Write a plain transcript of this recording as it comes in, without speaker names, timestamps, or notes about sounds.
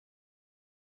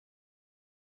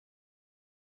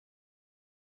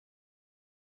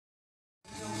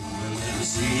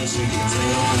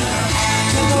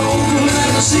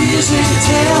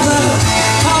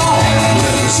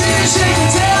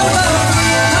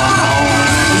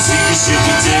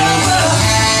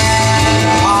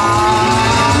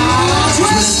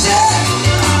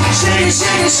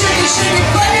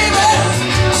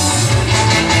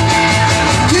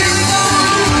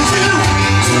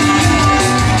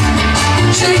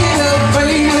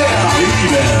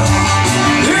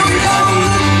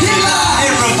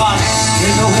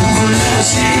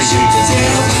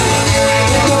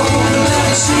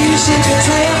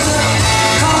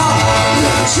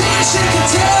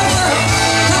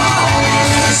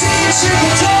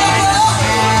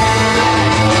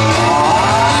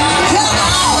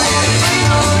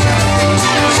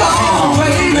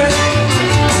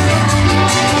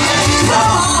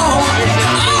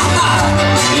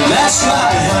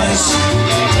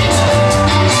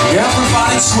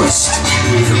Twist.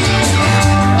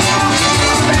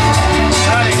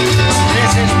 Honey,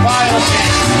 this is pilot.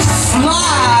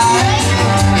 Fly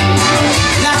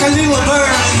like a little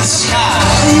bird in the sky.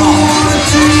 All you wanna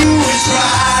do is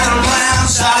ride around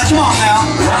side. Come on now.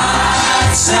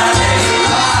 Ride, Sally,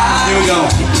 ride. Here we go.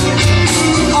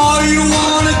 All you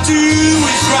wanna do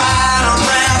is ride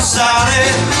around Sally.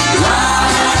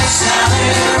 Ride,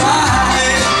 Sally, ride.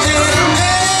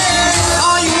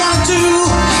 All you wanna do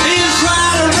is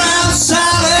ride around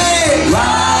Sally.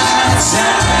 Ride,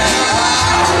 Sally,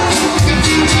 ride.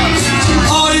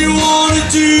 All you wanna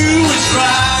do is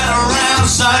ride around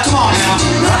Sally. Come on now.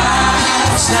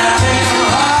 Ride, Sally,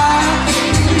 ride.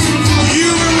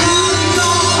 You've been running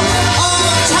all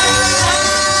the time.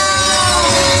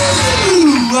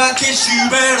 Ooh, I guess you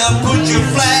better put your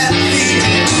flat feet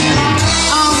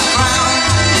on the ground.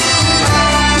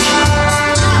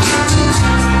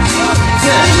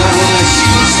 She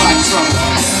looks like trouble.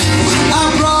 I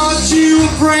brought you a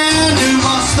brand new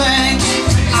Mustang.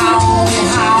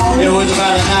 It was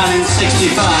about a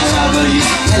 1965, I believe.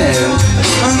 Hello.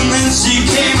 And then she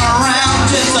came around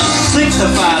just to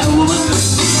signify the woman.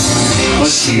 But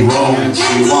she won't,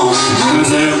 cause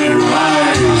every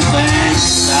right thing.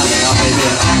 Sally, oh baby.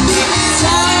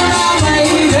 Sally, oh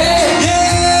baby.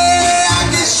 Yeah,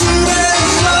 I guess you better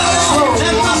slow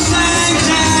that Mustang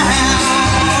down.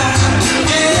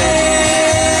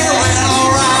 Yeah, well,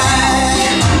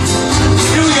 alright.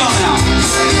 Here we go now.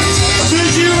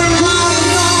 Since you were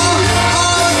running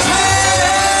all the time.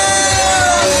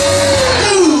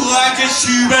 Ooh, I guess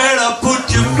you better put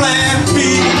your flat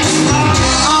feet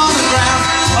on the ground.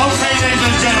 Okay, ladies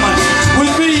and gentlemen,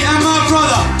 with me and my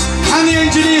brother and the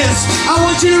engineers, I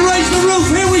want you to raise the roof.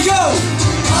 Here we go.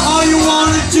 All you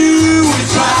want to do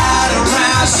is ride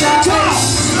around Sally.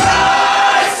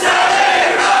 Ride,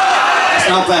 Sally, ride. It's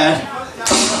not bad.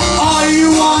 All you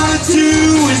want to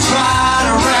do is ride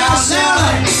around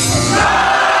Sally.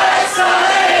 Ride,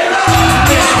 Sally, ride.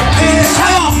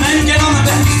 Come on, man, get on the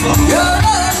dance floor.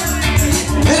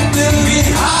 Lifting me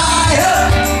higher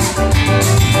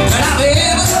than I've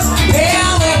ever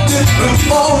lifted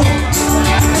before.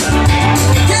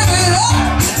 Give it up,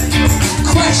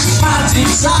 quench my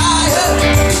desire.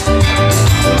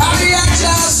 I'll be at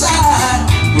your side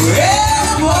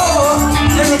forevermore.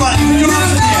 Everybody, put your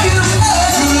hands in the air.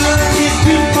 You love me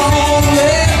before,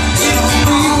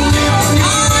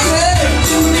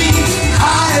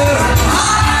 higher,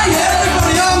 higher.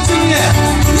 Everybody, arms in the air.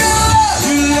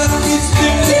 You love me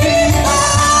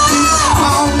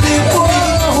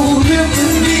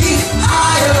lifting me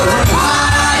higher,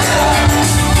 higher.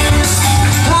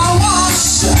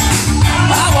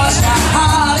 I wash my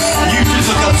heart in. You just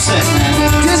look upset, man.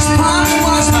 This part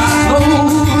was my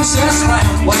clothes, that's right.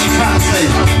 What are you trying to say?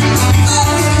 Okay.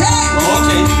 Oh,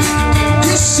 okay.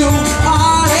 You show the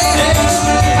party. Hey.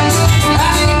 I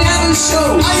ain't never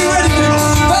show. Are you ready, people?